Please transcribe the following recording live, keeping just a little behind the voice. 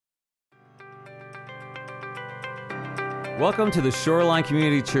Welcome to the Shoreline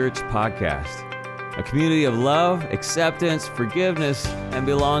Community Church podcast, a community of love, acceptance, forgiveness, and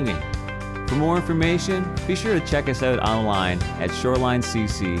belonging. For more information, be sure to check us out online at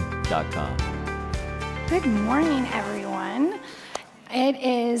shorelinecc.com. Good morning, everyone. It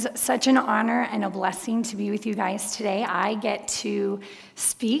is such an honor and a blessing to be with you guys today. I get to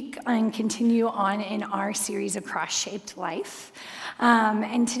speak and continue on in our series of Cross-Shaped Life.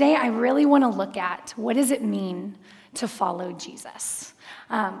 And today I really want to look at what does it mean to follow Jesus.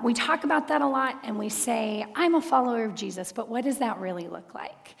 We talk about that a lot and we say, I'm a follower of Jesus, but what does that really look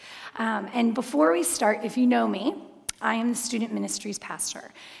like? And before we start, if you know me, I am the student ministries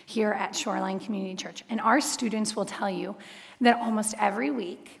pastor here at Shoreline Community Church. And our students will tell you that almost every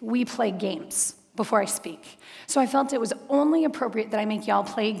week we play games before I speak. So I felt it was only appropriate that I make y'all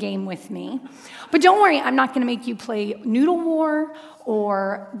play a game with me. But don't worry, I'm not going to make you play Noodle War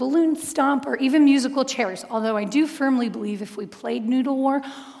or Balloon Stomp or even musical chairs, although I do firmly believe if we played Noodle War,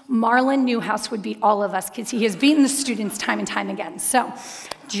 Marlon Newhouse would beat all of us because he has beaten the students time and time again. So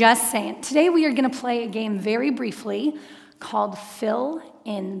just saying. Today we are going to play a game very briefly called Fill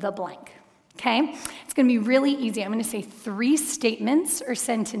in the Blank. Okay? It's going to be really easy. I'm going to say 3 statements or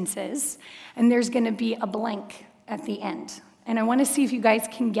sentences, and there's going to be a blank at the end. And I want to see if you guys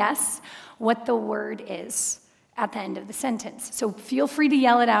can guess what the word is at the end of the sentence. So feel free to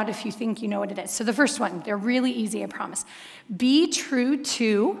yell it out if you think you know what it is. So the first one, they're really easy, I promise. Be true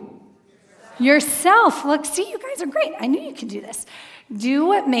to yourself. Look, see, you guys are great. I knew you could do this. Do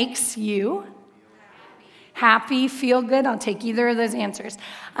what makes you happy, feel good. I'll take either of those answers.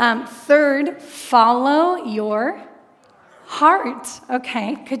 Third, follow your heart.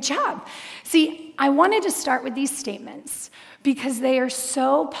 Okay, good job. See, I wanted to start with these statements because they are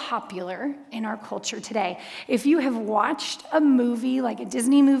so popular in our culture today. If you have watched a movie, like a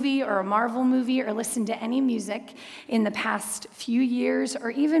Disney movie or a Marvel movie, or listened to any music in the past few years, or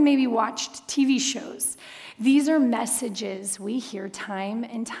even maybe watched TV shows, these are messages we hear time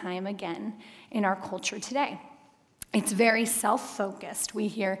and time again in our culture today. It's very self-focused. We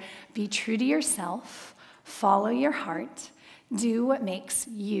hear, be true to yourself, follow your heart, do what makes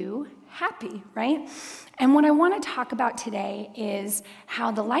you happy, right? And what I want to talk about today is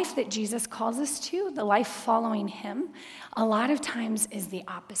how the life that Jesus calls us to, the life following him, a lot of times is the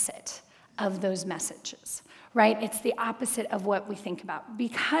opposite of those messages, right? It's the opposite of what we think about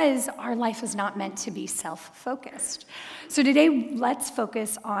because our life is not meant to be self-focused. So today, let's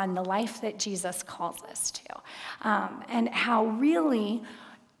focus on the life that Jesus calls us to and how really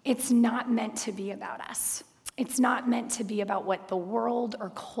it's not meant to be about us. It's not meant to be about what the world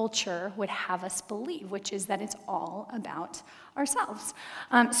or culture would have us believe, which is that it's all about ourselves.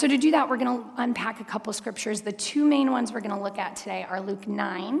 So to do that, we're going to unpack a couple scriptures. The 2 main ones we're going to look at today are Luke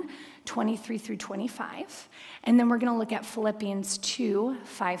 9, 23 through 25, and then we're going to look at Philippians 2,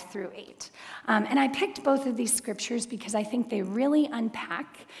 5 through 8. And I picked both of these scriptures because I think they really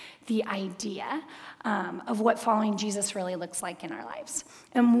unpack the idea of what following Jesus really looks like in our lives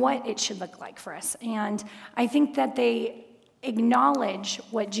and what it should look like for us. And I think that they acknowledge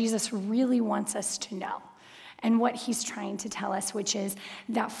what Jesus really wants us to know and what he's trying to tell us, which is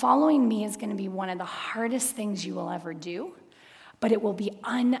that following me is going to be one of the hardest things you will ever do, but it will be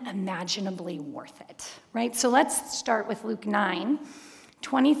unimaginably worth it, right? So let's start with Luke 9,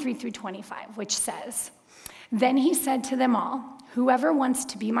 23 through 25, which says, Then he said to them all, Whoever wants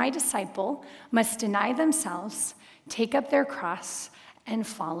to be my disciple must deny themselves, take up their cross, and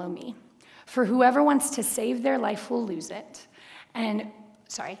follow me. For whoever wants to save their life will lose it, and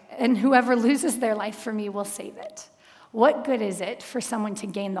whoever loses their life for me will save it. What good is it for someone to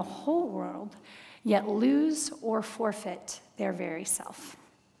gain the whole world, yet lose or forfeit their very self?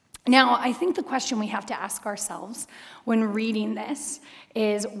 Now, I think the question we have to ask ourselves when reading this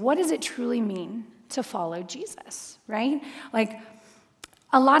is, what does it truly mean to follow Jesus, right? Like,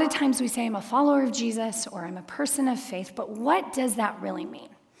 a lot of times we say, I'm a follower of Jesus or I'm a person of faith, but what does that really mean?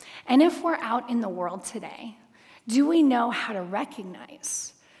 And if we're out in the world today, do we know how to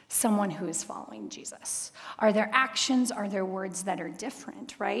recognize someone who is following Jesus? Are there actions, are there words that are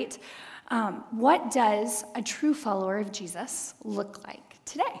different, right? What does a true follower of Jesus look like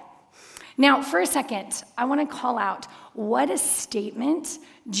today? Now, for a second, I want to call out what a statement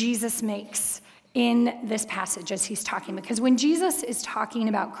Jesus makes in this passage as he's talking, because when Jesus is talking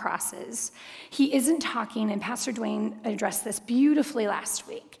about crosses, he isn't talking, and Pastor Dwayne addressed this beautifully last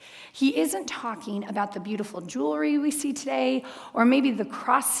week, he isn't talking about the beautiful jewelry we see today, or maybe the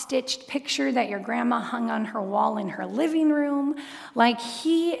cross-stitched picture that your grandma hung on her wall in her living room. Like,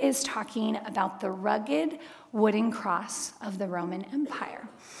 he is talking about the rugged wooden cross of the Roman Empire,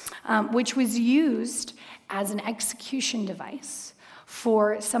 which was used as an execution device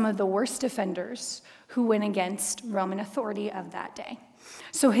for some of the worst offenders who went against Roman authority of that day.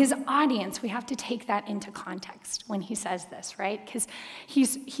 So his audience, we have to take that into context when he says this, right? Because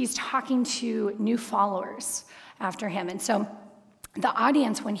he's talking to new followers after him. And so the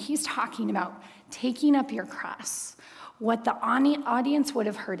audience, when he's talking about taking up your cross, what the audience would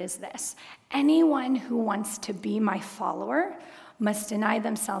have heard is this: anyone who wants to be my follower must deny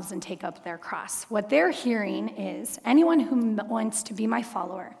themselves and take up their cross. What they're hearing is anyone who wants to be my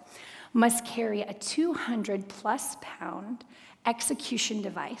follower must carry a 200-plus pound execution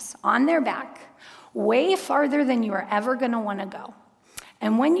device on their back, way farther than you are ever going to want to go.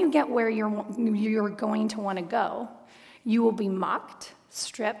 And when you get where you're going to want to go, you will be mocked,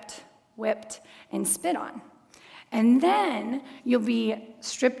 stripped, whipped, and spit on. And then you'll be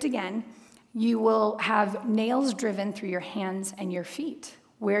stripped again. You will have nails driven through your hands and your feet,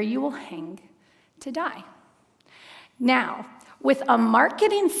 where you will hang to die. Now, with a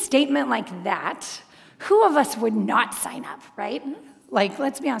marketing statement like that, who of us would not sign up, right? Like,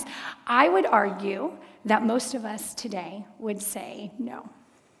 let's be honest. I would argue that most of us today would say no.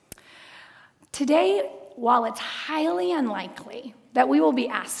 Today, while it's highly unlikely that we will be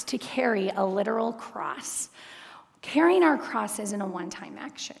asked to carry a literal cross, carrying our cross isn't a one-time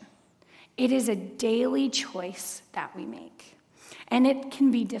action. It is a daily choice that we make, and it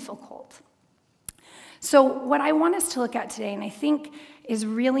can be difficult. So what I want us to look at today, and I think is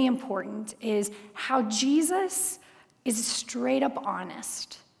really important, is how Jesus is straight up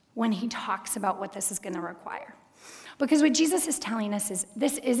honest when he talks about what this is going to require. Because what Jesus is telling us is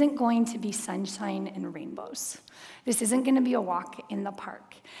this isn't going to be sunshine and rainbows. This isn't going to be a walk in the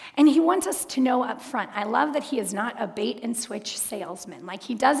park. And he wants us to know up front. I love that he is not a bait and switch salesman. Like,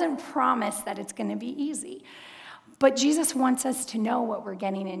 he doesn't promise that it's going to be easy. But Jesus wants us to know what we're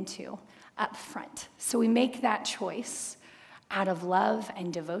getting into up front. So we make that choice out of love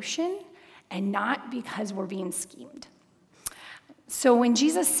and devotion and not because we're being schemed. So when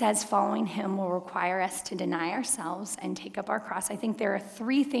Jesus says following him will require us to deny ourselves and take up our cross, I think there are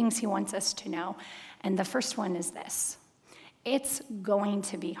 3 things he wants us to know. And the first one is this: it's going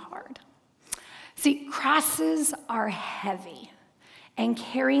to be hard. See, crosses are heavy, and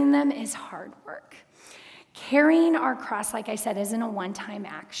carrying them is hard work. Carrying our cross, like I said, isn't a one-time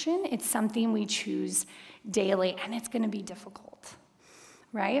action. It's something we choose daily, and it's going to be difficult,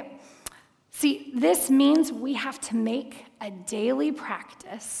 right? See, this means we have to make a daily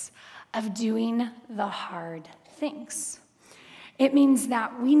practice of doing the hard things. It means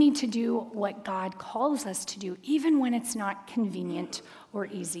that we need to do what God calls us to do, even when it's not convenient or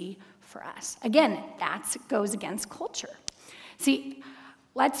easy for us. Again, that goes against culture. See,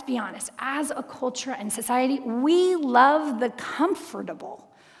 let's be honest. As a culture and society, we love the comfortable.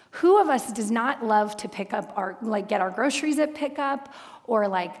 Who of us does not love to pick up get our groceries at pickup or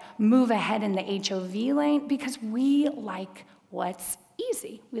move ahead in the HOV lane? Because we like what's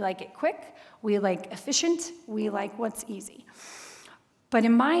easy. We like it quick. We like efficient. We like what's easy. But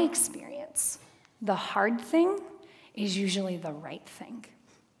in my experience, the hard thing is usually the right thing.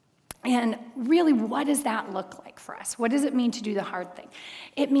 And really, what does that look like for us? What does it mean to do the hard thing?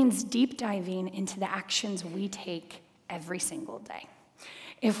 It means deep diving into the actions we take every single day.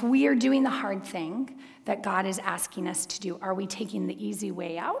 If we are doing the hard thing that God is asking us to do, are we taking the easy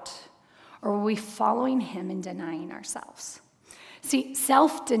way out, or are we following him and denying ourselves? See,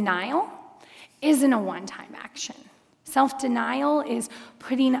 self-denial isn't a one-time action. Self-denial is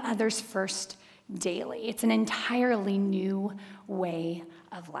putting others first daily. It's an entirely new way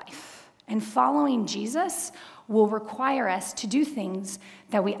of life. And following Jesus will require us to do things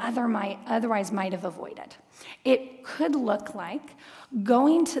that we otherwise might have avoided. It could look like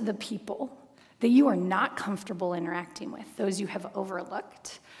going to the people that you are not comfortable interacting with, those you have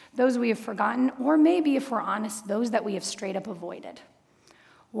overlooked, those we have forgotten, or maybe, if we're honest, those that we have straight up avoided.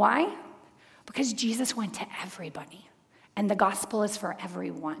 Why? Because Jesus went to everybody, and the gospel is for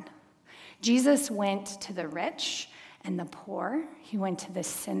everyone. Jesus went to the rich and the poor. He went to the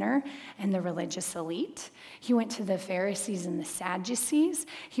sinner and the religious elite. He went to the Pharisees and the Sadducees.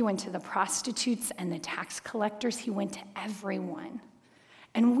 He went to the prostitutes and the tax collectors. He went to everyone.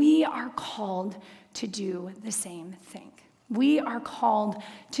 And we are called to do the same thing. We are called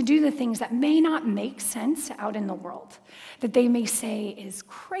to do the things that may not make sense out in the world, that they may say is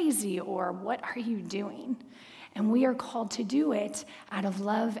crazy or what are you doing? And we are called to do it out of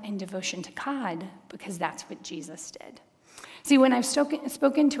love and devotion to God because that's what Jesus did. See, when I've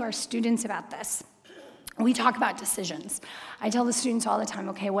spoken to our students about this, we talk about decisions. I tell the students all the time,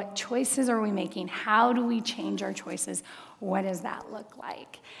 okay, what choices are we making? How do we change our choices? What does that look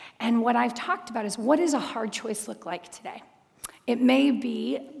like? And what I've talked about is, what does a hard choice look like today? It may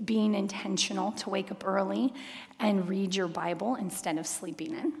be being intentional to wake up early and read your Bible instead of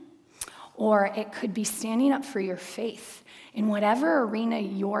sleeping in. Or it could be standing up for your faith in whatever arena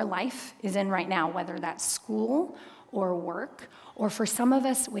your life is in right now, whether that's school or work, or for some of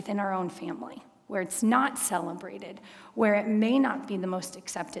us within our own family, where it's not celebrated, where it may not be the most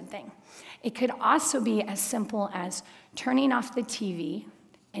accepted thing. It could also be as simple as turning off the TV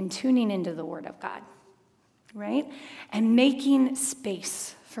and tuning into the Word of God, right? And making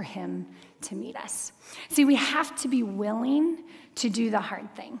space for Him to meet us. See, we have to be willing to do the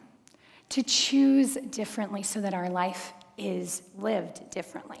hard thing, to choose differently so that our life is lived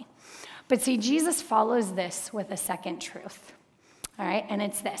differently. But see, Jesus follows this with a second truth, all right? And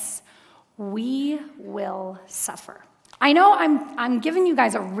it's this: we will suffer. I know I'm giving you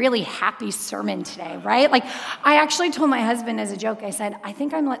guys a really happy sermon today, right? Like, I actually told my husband as a joke, I said, I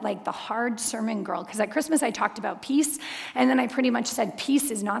think I'm like the hard sermon girl, because at Christmas I talked about peace, and then I pretty much said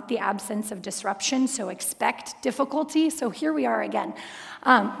peace is not the absence of disruption, so expect difficulty. So here we are again.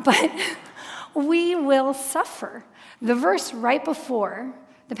 But we will suffer. The verse right before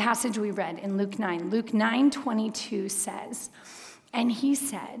the passage we read in Luke 9:22 says, and he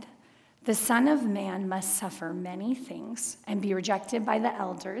said, the Son of Man must suffer many things and be rejected by the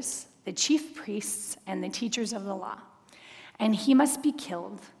elders, the chief priests, and the teachers of the law. And he must be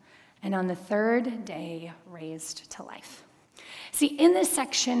killed, and on the third day raised to life. See, in this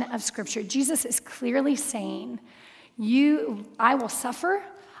section of Scripture, Jesus is clearly saying, I will suffer,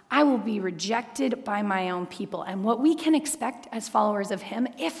 I will be rejected by my own people. And what we can expect as followers of Him,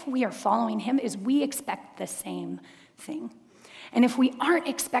 if we are following Him, is we expect the same thing. And if we aren't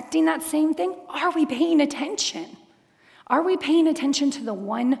expecting that same thing, are we paying attention? Are we paying attention to the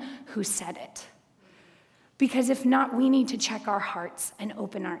one who said it? Because if not, we need to check our hearts and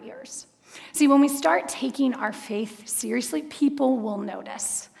open our ears. See, when we start taking our faith seriously, people will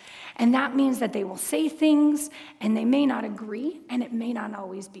notice. And that means that they will say things, and they may not agree, and it may not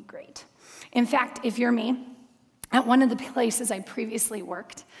always be great. In fact, if you're me, at one of the places I previously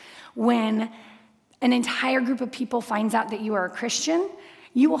worked, when an entire group of people finds out that you are a Christian,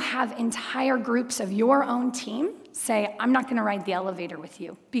 you will have entire groups of your own team say, I'm not going to ride the elevator with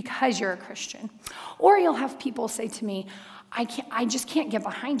you because you're a Christian. Or you'll have people say to me, I just can't get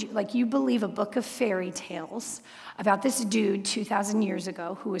behind you. Like, you believe a book of fairy tales about this dude 2,000 years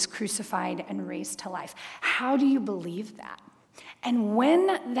ago who was crucified and raised to life. How do you believe that? And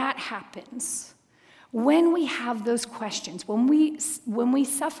when that happens, when we have those questions, when we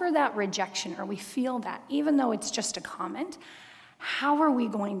suffer that rejection or we feel that, even though it's just a comment, how are we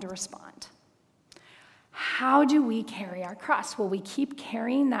going to respond? How do we carry our cross? Will we keep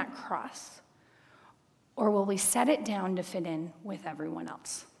carrying that cross, or will we set it down to fit in with everyone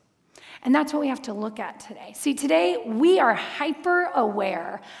else? And that's what we have to look at today. See, today we are hyper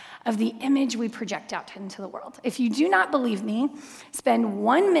aware of the image we project out into the world. If you do not believe me, spend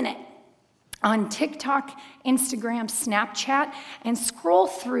 1 minute on TikTok, Instagram, Snapchat, and scroll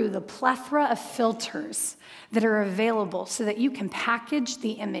through the plethora of filters that are available so that you can package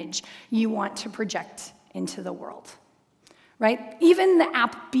the image you want to project into the world, right? Even the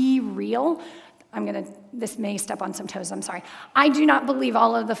app Be Real, this may step on some toes, I'm sorry. I do not believe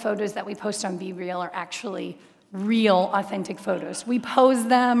all of the photos that we post on Be Real are actually real, authentic photos. We pose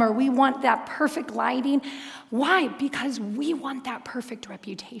them, or we want that perfect lighting. Why? Because we want that perfect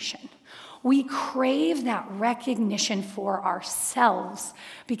reputation. We crave that recognition for ourselves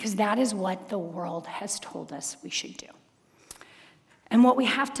because that is what the world has told us we should do. And what we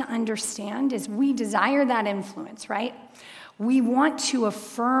have to understand is we desire that influence, right? We want to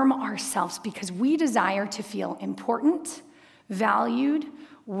affirm ourselves because we desire to feel important, valued,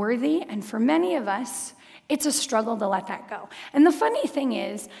 worthy, and for many of us, it's a struggle to let that go. And the funny thing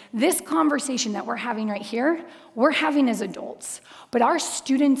is, this conversation that we're having right here, we're having as adults, but our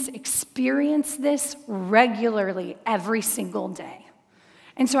students experience this regularly every single day.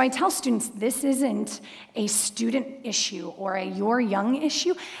 And so I tell students, this isn't a student issue or a you're young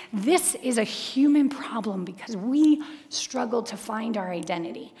issue. This is a human problem because we struggle to find our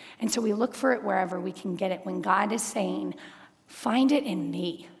identity. And so we look for it wherever we can get it when God is saying, find it in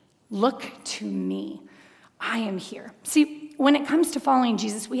me. Look to me. I am here. See, when it comes to following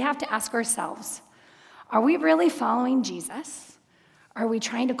Jesus, we have to ask ourselves, are we really following Jesus? Or are we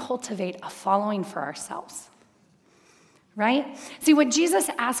trying to cultivate a following for ourselves? Right? See, what Jesus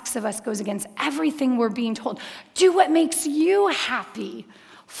asks of us goes against everything we're being told. Do what makes you happy.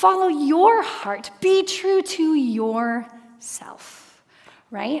 Follow your heart. Be true to yourself,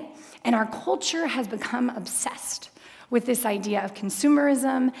 right? And our culture has become obsessed with this idea of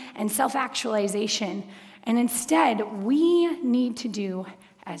consumerism and self-actualization. And instead, we need to do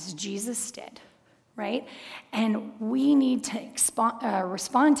as Jesus did, right? And we need to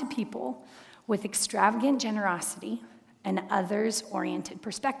respond to people with extravagant generosity and others-oriented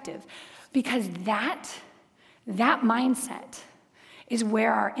perspective, because that mindset is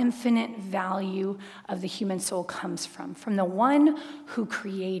where our infinite value of the human soul comes from the one who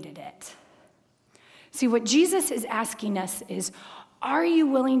created it. See, what Jesus is asking us is, are you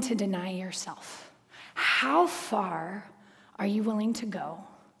willing to deny yourself? How far are you willing to go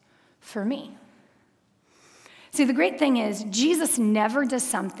for me? See, the great thing is, Jesus never does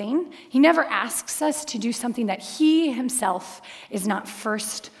something, he never asks us to do something that he himself is not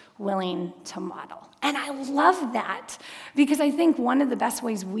first willing to model. And I love that, because I think one of the best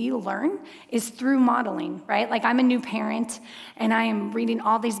ways we learn is through modeling, right? Like, I'm a new parent, and I am reading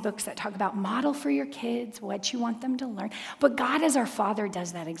all these books that talk about model for your kids, what you want them to learn. But God as our Father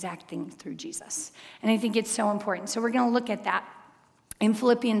does that exact thing through Jesus. And I think it's so important. So we're going to look at that in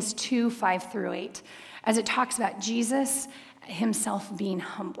Philippians 2, 5-8, as it talks about Jesus himself being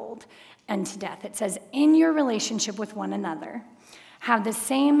humbled unto death. It says, in your relationship with one another, have the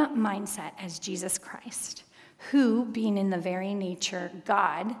same mindset as Jesus Christ, who, being in the very nature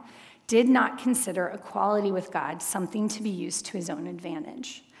God, did not consider equality with God something to be used to his own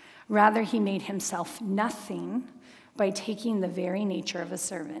advantage. Rather, he made himself nothing by taking the very nature of a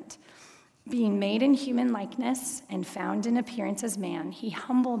servant. Being made in human likeness and found in appearance as man, he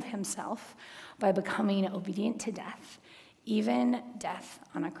humbled himself by becoming obedient to death, even death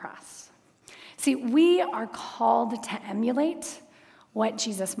on a cross. See, we are called to emulate what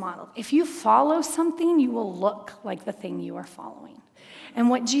Jesus modeled. If you follow something, you will look like the thing you are following. And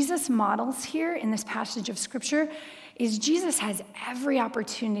what Jesus models here in this passage of Scripture is Jesus has every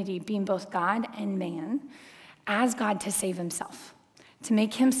opportunity, being both God and man, as God, to save himself, to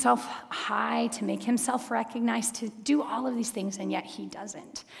make himself high, to make himself recognized, to do all of these things, and yet he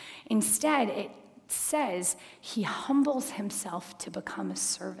doesn't. Instead, it says he humbles himself to become a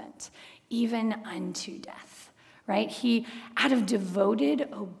servant, even unto death. Right? He, out of devoted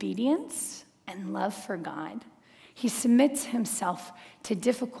obedience and love for God, he submits himself to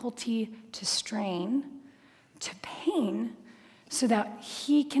difficulty, to strain, to pain, so that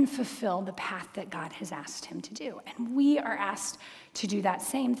he can fulfill the path that God has asked him to do. And we are asked to do that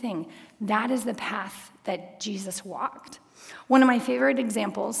same thing. That is the path that Jesus walked. One of my favorite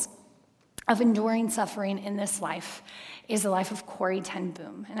examples of enduring suffering in this life is the life of Corrie ten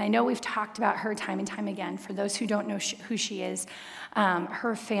Boom. And I know we've talked about her time and time again. For those who don't know who she is,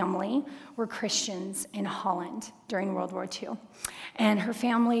 her family were Christians in Holland during World War II. And her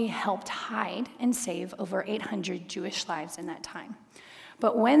family helped hide and save over 800 Jewish lives in that time.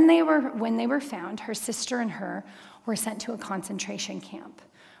 But when they were found, her sister and her were sent to a concentration camp,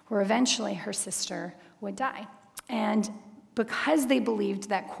 where eventually her sister would die. And because they believed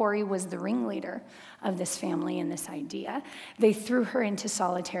that Corrie was the ringleader of this family and this idea, they threw her into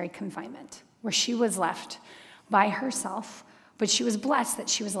solitary confinement, where she was left by herself, but she was blessed that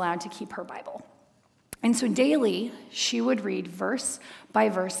she was allowed to keep her Bible. And so daily, she would read verse by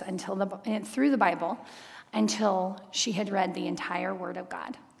verse through the Bible until she had read the entire Word of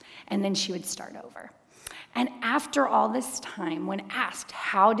God. And then she would start over. And after all this time, when asked,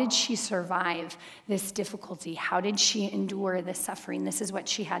 how did she survive this difficulty? How did she endure this suffering? This is what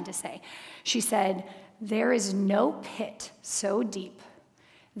she had to say. She said, there is no pit so deep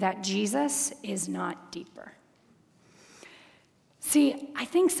that Jesus is not deeper. See, I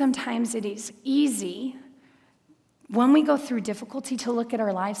think sometimes it is easy when we go through difficulty to look at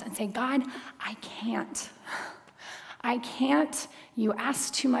our lives and say, God, I can't. I can't. You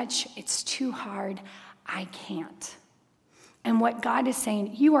ask too much. It's too hard. I can't. And what God is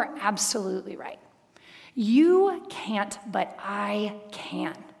saying, you are absolutely right. You can't, but I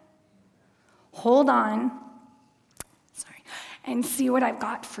can. Hold on, and see what I've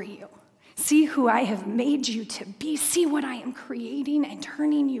got for you. See who I have made you to be. See what I am creating and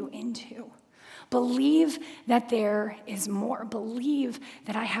turning you into. Believe that there is more. Believe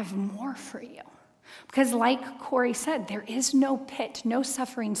that I have more for you. Because like Corrie said, there is no pit, no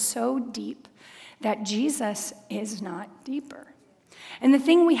suffering so deep that Jesus is not deeper. And the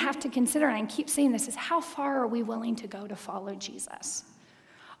thing we have to consider, and I keep saying this, is how far are we willing to go to follow Jesus?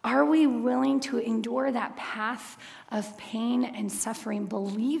 Are we willing to endure that path of pain and suffering,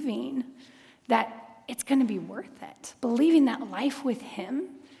 believing that it's going to be worth it? Believing that life with him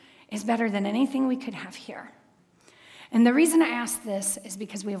is better than anything we could have here. And the reason I ask this is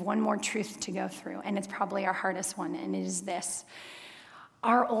because we have one more truth to go through, and it's probably our hardest one, and it is this.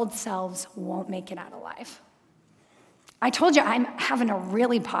 Our old selves won't make it out alive. I told you I'm having a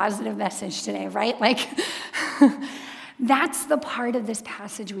really positive message today, right? Like, that's the part of this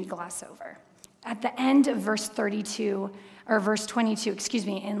passage we gloss over. At the end of verse 22, or verse 22,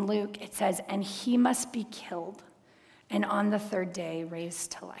 in Luke, it says, "And he must be killed, and on the third day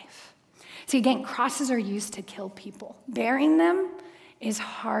raised to life." See, again, crosses are used to kill people. Bearing them is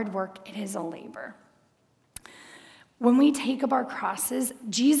hard work. It is a labor. When we take up our crosses,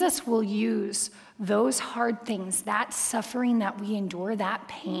 Jesus will use those hard things, that suffering that we endure, that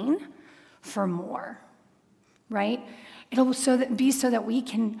pain, for more, right? It'll be so that we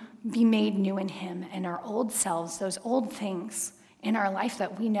can be made new in him, and our old selves, those old things in our life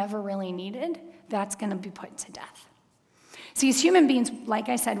that we never really needed, that's going to be put to death. See, as human beings, like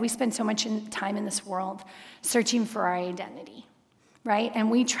I said, we spend so much time in this world searching for our identity, right? And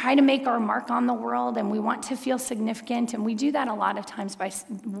we try to make our mark on the world, and we want to feel significant, and we do that a lot of times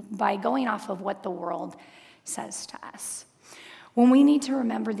by going off of what the world says to us. When we need to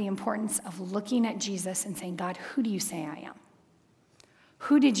remember the importance of looking at Jesus and saying, God, who do you say I am?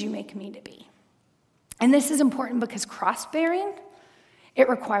 Who did you make me to be? And this is important because cross-bearing, it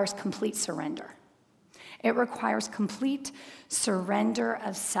requires complete surrender. It requires complete surrender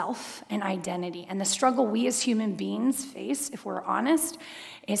of self and identity. And the struggle we as human beings face, if we're honest,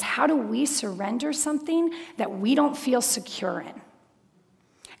 is how do we surrender something that we don't feel secure in?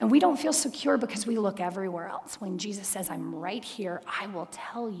 And we don't feel secure because we look everywhere else. When Jesus says, I'm right here, I will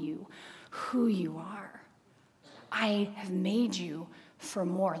tell you who you are. I have made you for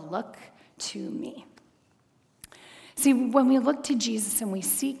more. Look to me. See, when we look to Jesus and we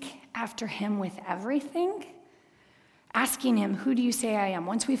seek after him with everything, asking him, who do you say I am?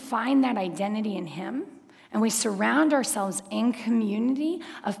 Once we find that identity in him and we surround ourselves in community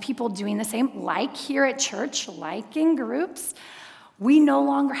of people doing the same, like here at church, like in groups, we no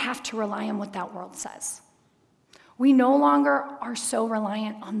longer have to rely on what that world says. We no longer are so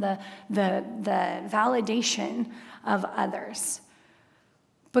reliant on the validation of others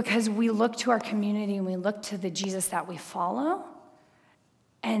because we look to our community and we look to the Jesus that we follow.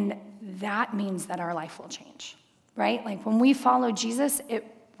 And that means that our life will change, right? Like when we follow Jesus, it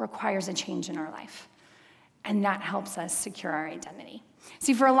requires a change in our life. And that helps us secure our identity.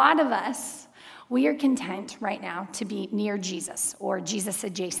 See, for a lot of us, we are content right now to be near Jesus or Jesus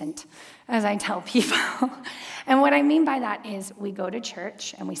adjacent, as I tell people. And what I mean by that is we go to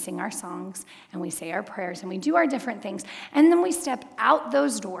church and we sing our songs and we say our prayers and we do our different things. And then we step out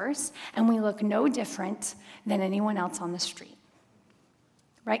those doors and we look no different than anyone else on the street.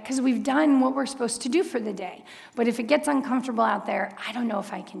 Right? Because we've done what we're supposed to do for the day. But if it gets uncomfortable out there, I don't know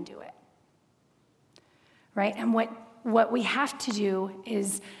if I can do it. Right? And what we have to do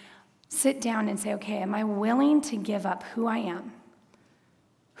is sit down and say, okay, am I willing to give up who I am,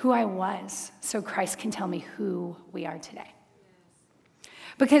 who I was, so Christ can tell me who we are today?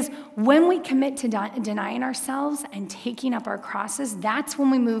 Because when we commit to denying ourselves and taking up our crosses, that's when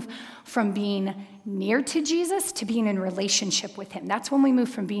we move from being near to Jesus to being in relationship with him. That's when we move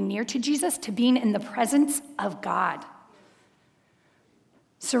from being near to Jesus to being in the presence of God.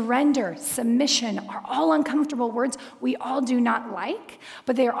 Surrender, submission are all uncomfortable words we all do not like,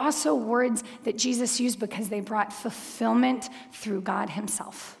 but they are also words that Jesus used because they brought fulfillment through God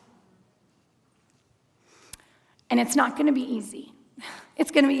himself. And it's not going to be easy. It's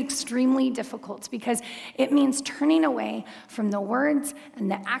going to be extremely difficult because it means turning away from the words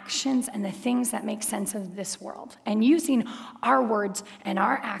and the actions and the things that make sense of this world and using our words and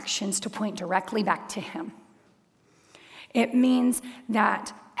our actions to point directly back to him. It means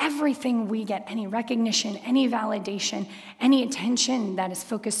that everything we get, any recognition, any validation, any attention that is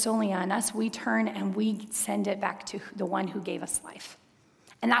focused solely on us, we turn and we send it back to the one who gave us life.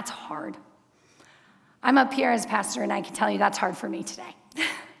 And that's hard. I'm up here as pastor, and I can tell you that's hard for me today.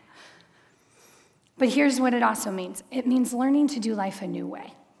 But here's what it also means. It means learning to do life a new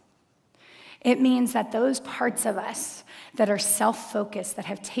way. It means that those parts of us that are self-focused, that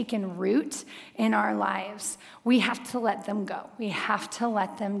have taken root in our lives, we have to let them go. We have to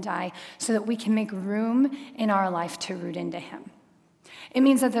let them die so that we can make room in our life to root into him. It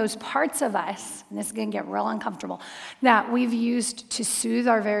means that those parts of us, and this is going to get real uncomfortable, that we've used to soothe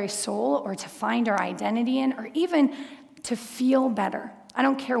our very soul or to find our identity in, or even to feel better. I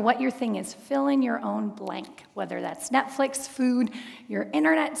don't care what your thing is. Fill in your own blank, whether that's Netflix, food, your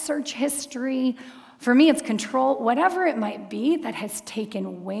internet search history. For me, it's control. Whatever it might be that has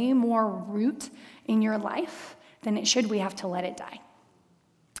taken way more root in your life than it should, we have to let it die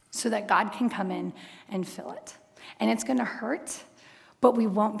so that God can come in and fill it. and it's going to hurt, but we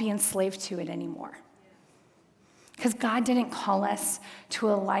won't be enslaved to it anymore. Because God didn't call us to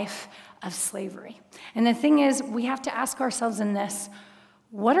a life of slavery. And the thing is, we have to ask ourselves in this,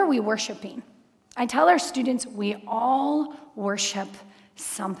 what are we worshiping? I tell our students, we all worship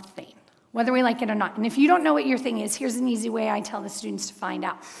something, whether we like it or not. And if you don't know what your thing is, here's an easy way I tell the students to find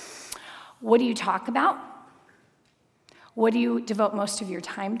out. What do you talk about? What do you devote most of your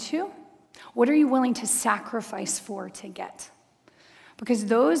time to? What are you willing to sacrifice for to get? Because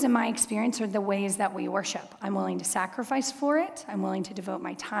those, in my experience, are the ways that we worship. I'm willing to sacrifice for it. I'm willing to devote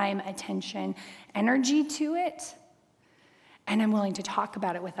my time, attention, energy to it. And I'm willing to talk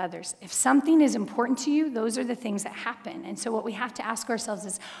about it with others. If something is important to you, those are the things that happen. And so what we have to ask ourselves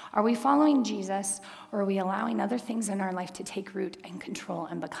is, are we following Jesus, or are we allowing other things in our life to take root and control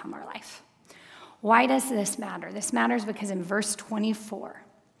and become our life? Why does this matter? This matters because in verse 24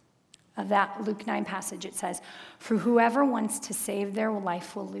 of that Luke 9 passage, it says, "For whoever wants to save their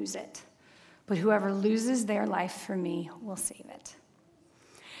life will lose it, but whoever loses their life for me will save it."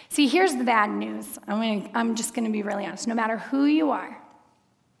 See, here's the bad news. I'm just going to be really honest. No matter who you are,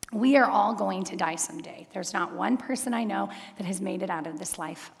 we are all going to die someday. There's not one person I know that has made it out of this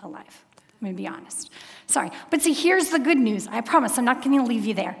life alive. I'm going to be honest. Sorry. But see, here's the good news. I promise I'm not going to leave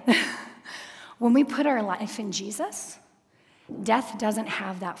you there. When we put our life in Jesus, death doesn't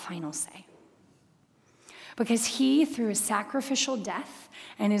have that final say. Because he, through his sacrificial death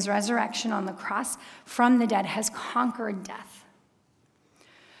and his resurrection on the cross from the dead, has conquered death,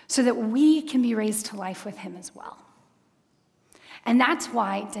 so that we can be raised to life with him as well. And that's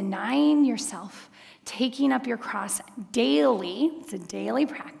why denying yourself, taking up your cross daily, it's a daily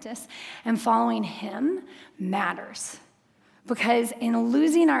practice, and following him matters. Because in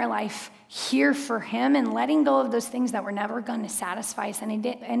losing our life here for him and letting go of those things that were never going to satisfy us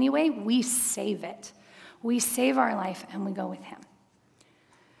anyway, we save it. We save our life and we go with him.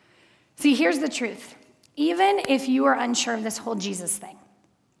 See, here's the truth. Even if you are unsure of this whole Jesus thing,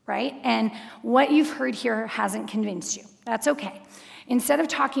 right? And what you've heard here hasn't convinced you. That's okay. Instead of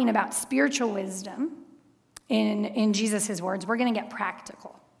talking about spiritual wisdom in Jesus' words, we're going to get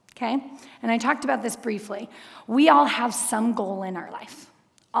practical, okay? And I talked about this briefly. We all have some goal in our life.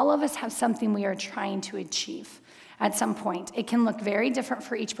 All of us have something we are trying to achieve at some point. It can look very different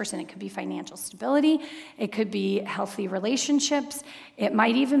for each person. It could be financial stability. It could be healthy relationships. It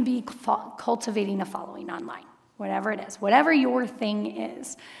might even be cultivating a following online. Whatever it is, whatever your thing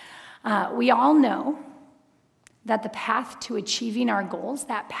is. We all know that the path to achieving our goals,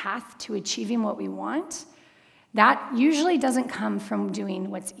 that path to achieving what we want, that usually doesn't come from doing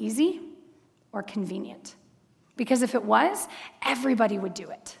what's easy or convenient. Because if it was, everybody would do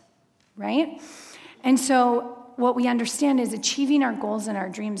it, right? And so what we understand is achieving our goals and our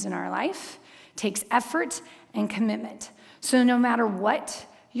dreams in our life takes effort and commitment. So no matter what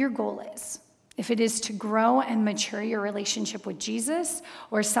your goal is, if it is to grow and mature your relationship with Jesus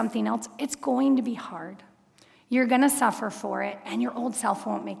or something else, it's going to be hard. You're going to suffer for it, and your old self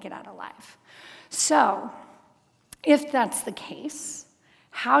won't make it out alive. So, if that's the case,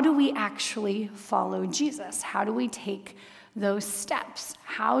 how do we actually follow Jesus? How do we take those steps?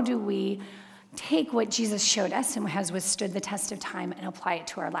 How do we take what Jesus showed us and has withstood the test of time and apply it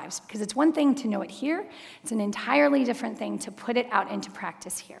to our lives? Because it's one thing to know it here. It's an entirely different thing to put it out into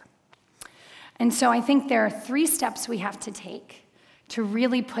practice here. And so I think there are 3 steps we have to take to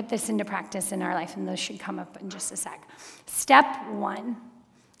really put this into practice in our life, and those should come up in just a sec. Step 1,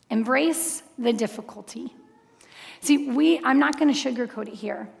 embrace the difficulty. See, I'm not going to sugarcoat it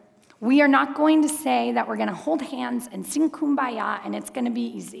here. We are not going to say that we're going to hold hands and sing Kumbaya and it's going to be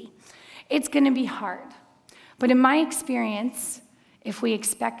easy. It's going to be hard. But in my experience, if we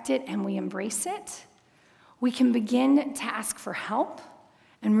expect it and we embrace it, we can begin to ask for help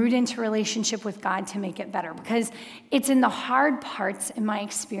and root into relationship with God to make it better. Because it's in the hard parts, in my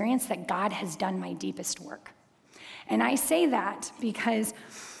experience, that God has done my deepest work. And I say that because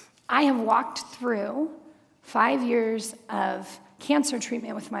I have walked through 5 years of cancer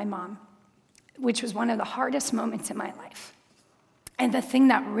treatment with my mom, which was one of the hardest moments in my life. And the thing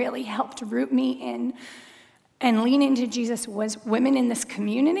that really helped root me in and lean into Jesus was women in this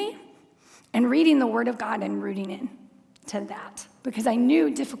community and reading the Word of God and rooting in to that, because I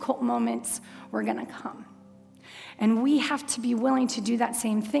knew difficult moments were going to come. And we have to be willing to do that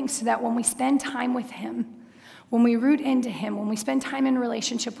same thing so that when we spend time with him, when we root into him, when we spend time in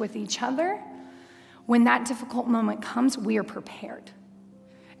relationship with each other, when that difficult moment comes, we are prepared.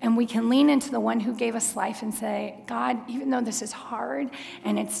 And we can lean into the one who gave us life and say, God, even though this is hard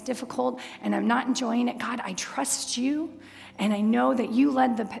and it's difficult and I'm not enjoying it, God, I trust you. And I know that you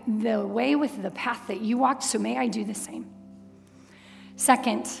led the way with the path that you walked, so may I do the same.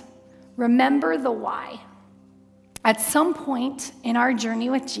 Second, remember the why. At some point in our journey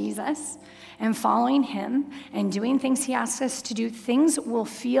with Jesus and following him and doing things he asks us to do, things will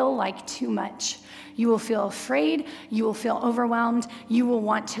feel like too much. You will feel afraid. You will feel overwhelmed. You will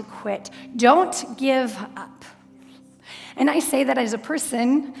want to quit. Don't give up. And I say that as a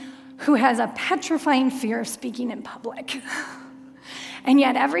person who has a petrifying fear of speaking in public. And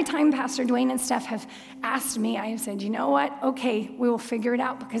yet every time Pastor Dwayne and Steph have asked me, I have said, you know what? Okay, we will figure it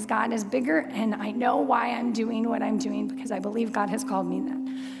out because God is bigger and I know why I'm doing what I'm doing because I believe God has called me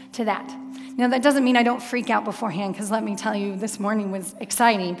to that. Now, that doesn't mean I don't freak out beforehand because let me tell you, this morning was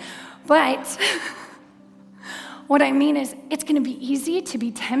exciting. But what I mean is it's going to be easy to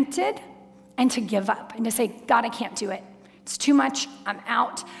be tempted and to give up and to say, God, I can't do it. It's too much. I'm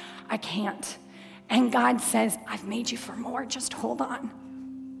out. I can't. And God says, I've made you for more. Just hold on.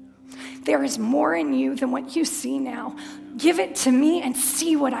 There is more in you than what you see now. Give it to me and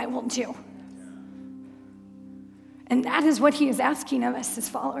see what I will do. And that is what he is asking of us as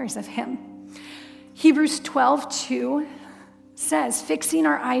followers of him. Hebrews 12:2 says, fixing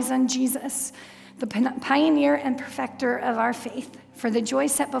our eyes on Jesus, the pioneer and perfecter of our faith, for the joy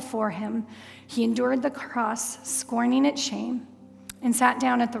set before him, he endured the cross, scorning its shame, and sat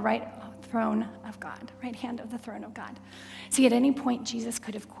down at the right throne of God, right hand of the throne of God. See, at any point, Jesus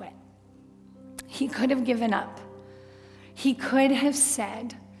could have quit. He could have given up. He could have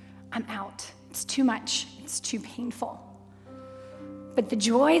said, I'm out. It's too much. It's too painful. But the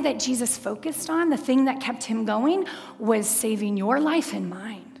joy that Jesus focused on, the thing that kept him going, was saving your life and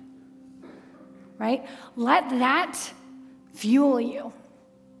mine, right? Let that fuel you.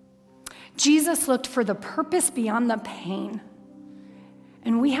 Jesus looked for the purpose beyond the pain.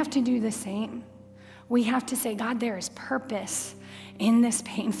 And we have to do the same. We have to say, God, there is purpose in this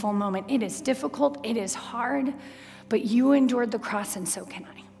painful moment. It is difficult, it is hard, but you endured the cross and so can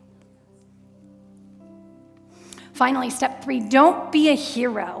I. Finally, step 3, don't be a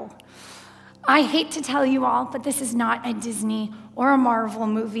hero. I hate to tell you all, but this is not a Disney or a Marvel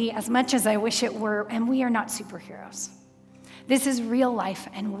movie as much as I wish it were, and we are not superheroes. This is real life,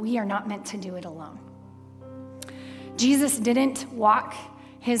 and we are not meant to do it alone. Jesus didn't walk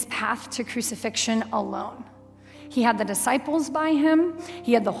his path to crucifixion alone. He had the disciples by him,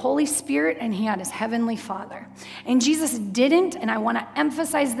 he had the Holy Spirit, and he had his heavenly Father. And Jesus didn't, and I want to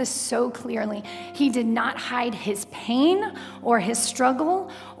emphasize this so clearly, he did not hide his pain or his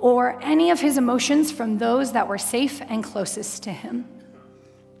struggle or any of his emotions from those that were safe and closest to him.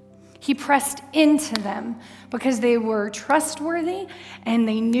 He pressed into them because they were trustworthy and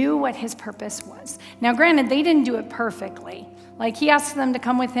they knew what his purpose was. Now, granted, they didn't do it perfectly. Like, he asked them to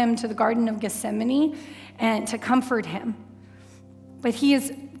come with him to the Garden of Gethsemane and to comfort him. But he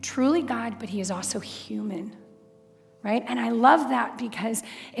is truly God, but he is also human, right? And I love that because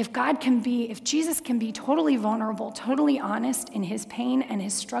if Jesus can be totally vulnerable, totally honest in his pain and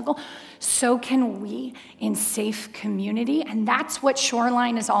his struggle, so can we in safe community. And that's what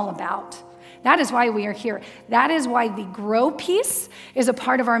Shoreline is all about. That is why we are here. That is why the grow piece is a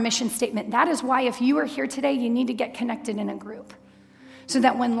part of our mission statement. That is why if you are here today, you need to get connected in a group. So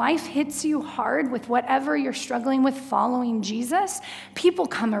that when life hits you hard with whatever you're struggling with following Jesus, people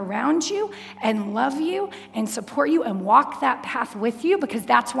come around you and love you and support you and walk that path with you, because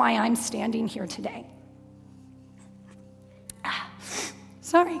that's why I'm standing here today.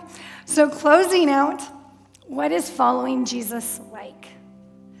 Sorry. So closing out, what is following Jesus like?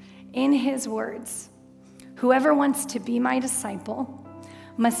 In his words, whoever wants to be my disciple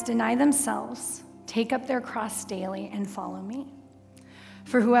must deny themselves, take up their cross daily, and follow me.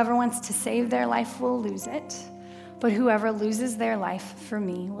 For whoever wants to save their life will lose it, but whoever loses their life for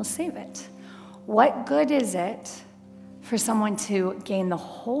me will save it. What good is it for someone to gain the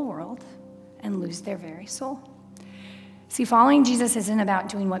whole world and lose their very soul? See, following Jesus isn't about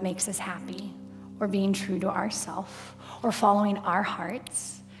doing what makes us happy or being true to ourselves or following our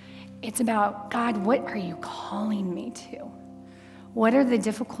hearts. It's about, God, what are you calling me to? What are the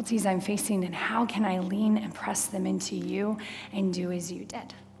difficulties I'm facing, and how can I lean and press them into you and do as you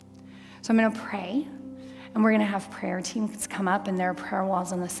did? So I'm going to pray, and we're going to have prayer teams come up, and there are prayer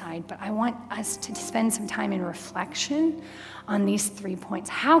walls on the side. But I want us to spend some time in reflection on these 3 points.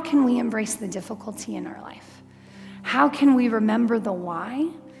 How can we embrace the difficulty in our life? How can we remember the why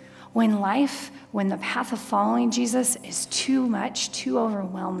when the path of following Jesus is too much, too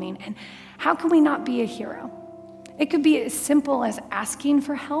overwhelming? And how can we not be a hero? It could be as simple as asking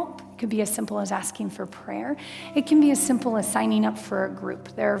for help. It could be as simple as asking for prayer. It can be as simple as signing up for a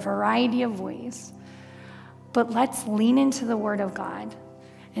group. There are a variety of ways. But let's lean into the Word of God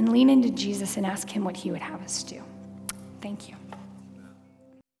and lean into Jesus and ask him what he would have us do. Thank you.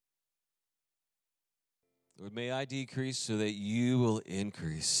 Lord, may I decrease so that you will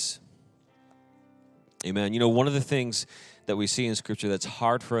increase. Amen. You know, one of the things that we see in Scripture that's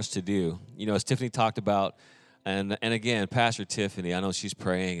hard for us to do, you know, as Tiffany talked about, and again, Pastor Tiffany, I know she's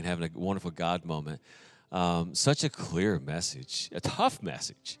praying and having a wonderful God moment. Such a clear message, a tough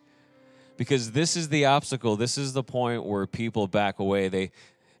message, because this is the obstacle. This is the point where people back away.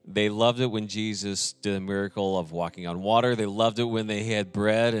 They loved it when Jesus did a miracle of walking on water. They loved it when they had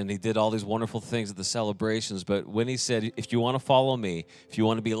bread and he did all these wonderful things at the celebrations. But when he said, if you want to follow me, if you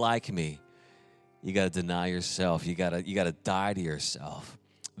want to be like me, you got to deny yourself. You got to die to yourself.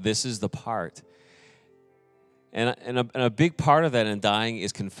 This is the part. And a big part of that in dying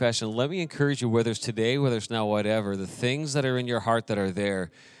is confession. Let me encourage you, whether it's today, whether it's now, whatever, the things that are in your heart that are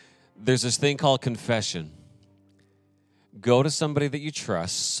there, there's this thing called confession. Go to somebody that you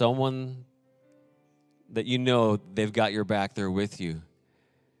trust, someone that you know they've got your back there with you,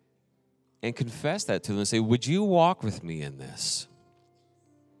 and confess that to them and say, would you walk with me in this?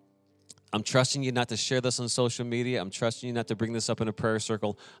 I'm trusting you not to share this on social media. I'm trusting you not to bring this up in a prayer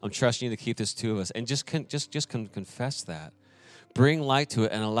circle. I'm trusting you to keep this to us. And just confess that. Bring light to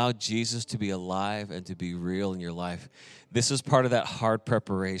it and allow Jesus to be alive and to be real in your life. This is part of that hard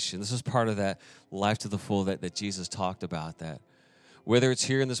preparation. This is part of that life to the full that Jesus talked about. That whether it's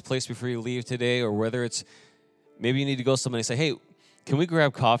here in this place before you leave today, or whether it's maybe you need to go somewhere and say, hey, can we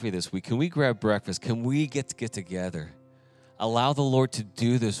grab coffee this week? Can we grab breakfast? Can we get together? Allow the Lord to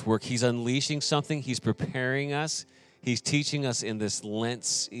do this work. He's unleashing something. He's preparing us. He's teaching us in this Lent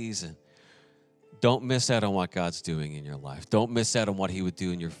season. Don't miss out on what God's doing in your life. Don't miss out on what he would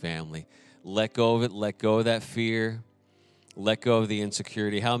do in your family. Let go of it. Let go of that fear. Let go of the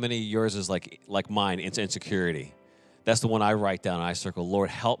insecurity. How many of yours is like mine? It's insecurity. That's the one I write down. I circle,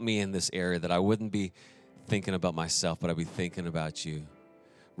 Lord, help me in this area that I wouldn't be thinking about myself, but I'd be thinking about you.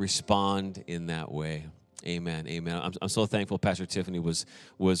 Respond in that way. Amen, amen. I'm so thankful Pastor Tiffany was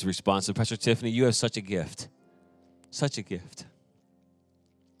responsive. Pastor Tiffany, you have such a gift. Such a gift.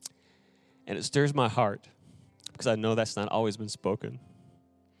 And it stirs my heart because I know that's not always been spoken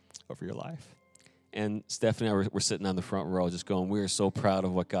over your life. And Stephanie and I were sitting on the front row just going, we are so proud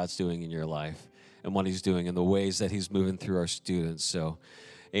of what God's doing in your life and what he's doing and the ways that he's moving through our students. So,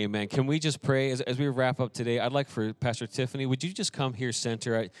 amen. Can we just pray as we wrap up today? I'd like for Pastor Tiffany, would you just come here,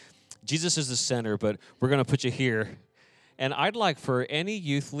 center? Jesus is the center, but we're going to put you here. And I'd like for any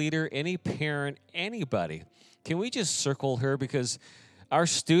youth leader, any parent, anybody, can we just circle her? Because our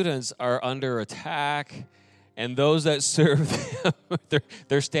students are under attack, and those that serve them,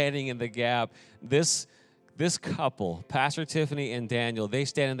 they're standing in the gap. This couple, Pastor Tiffany and Daniel, they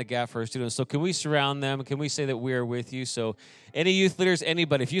stand in the gap for our students. So can we surround them? Can we say that we are with you? So any youth leaders,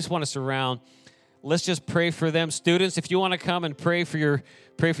 anybody, if you just want to surround, let's just pray for them. Students, if you want to come and pray for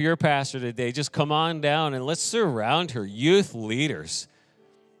your pastor today, just come on down and let's surround her. Youth leaders.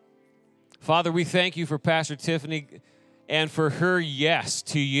 Father, we thank you for Pastor Tiffany and for her yes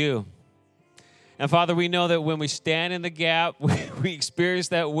to you. And Father, we know that when we stand in the gap, we experience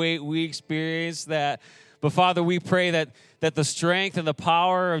that weight, we experience that. But Father, we pray that the strength and the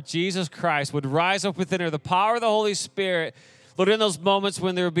power of Jesus Christ would rise up within her, the power of the Holy Spirit. Lord, in those moments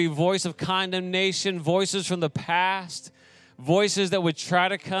when there would be voice of condemnation, voices from the past, voices that would try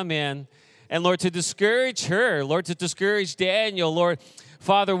to come in, and Lord, to discourage her, Lord, to discourage Daniel, Lord,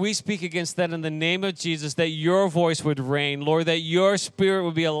 Father, we speak against that in the name of Jesus, that your voice would reign, Lord, that your spirit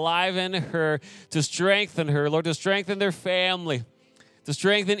would be alive in her to strengthen her, Lord, to strengthen their family, to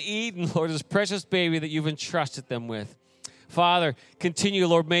strengthen Eden, Lord, this precious baby that you've entrusted them with. Father, continue,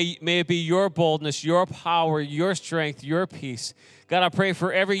 Lord, may it be your boldness, your power, your strength, your peace. God, I pray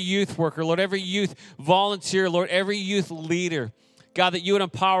for every youth worker, Lord, every youth volunteer, Lord, every youth leader. God, that you would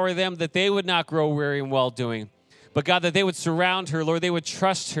empower them, that they would not grow weary in well-doing. But God, that they would surround her, Lord, they would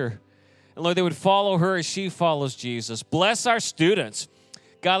trust her. And Lord, they would follow her as she follows Jesus. Bless our students.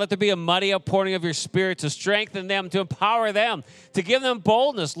 God, let there be a mighty outpouring of your Spirit to strengthen them, to empower them, to give them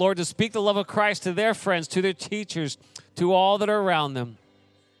boldness, Lord, to speak the love of Christ to their friends, to their teachers, to all that are around them.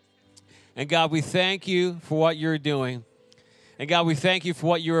 And God, we thank you for what you're doing. And God, we thank you for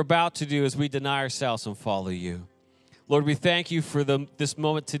what you're about to do as we deny ourselves and follow you. Lord, we thank you for this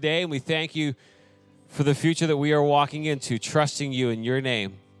moment today, and we thank you for the future that we are walking into, trusting you in your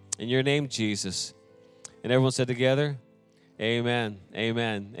name, Jesus. And everyone said together, Amen.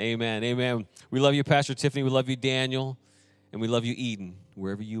 Amen. Amen. Amen. We love you, Pastor Tiffany. We love you, Daniel. And we love you, Eden,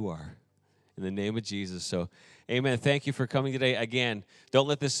 wherever you are. In the name of Jesus. So, amen. Thank you for coming today. Again, don't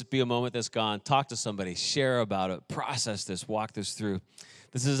let this be a moment that's gone. Talk to somebody. Share about it. Process this. Walk this through.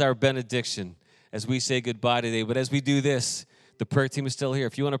 This is our benediction as we say goodbye today. But as we do this, the prayer team is still here.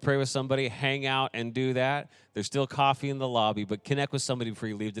 If you want to pray with somebody, hang out and do that. There's still coffee in the lobby, but connect with somebody before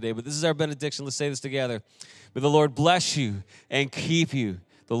you leave today. But this is our benediction. Let's say this together. May the Lord bless you and keep you.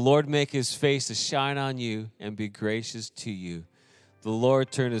 The Lord make his face to shine on you and be gracious to you. The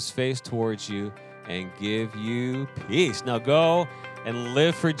Lord turn his face towards you and give you peace. Now go and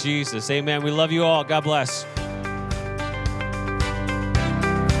live for Jesus. Amen. We love you all. God bless.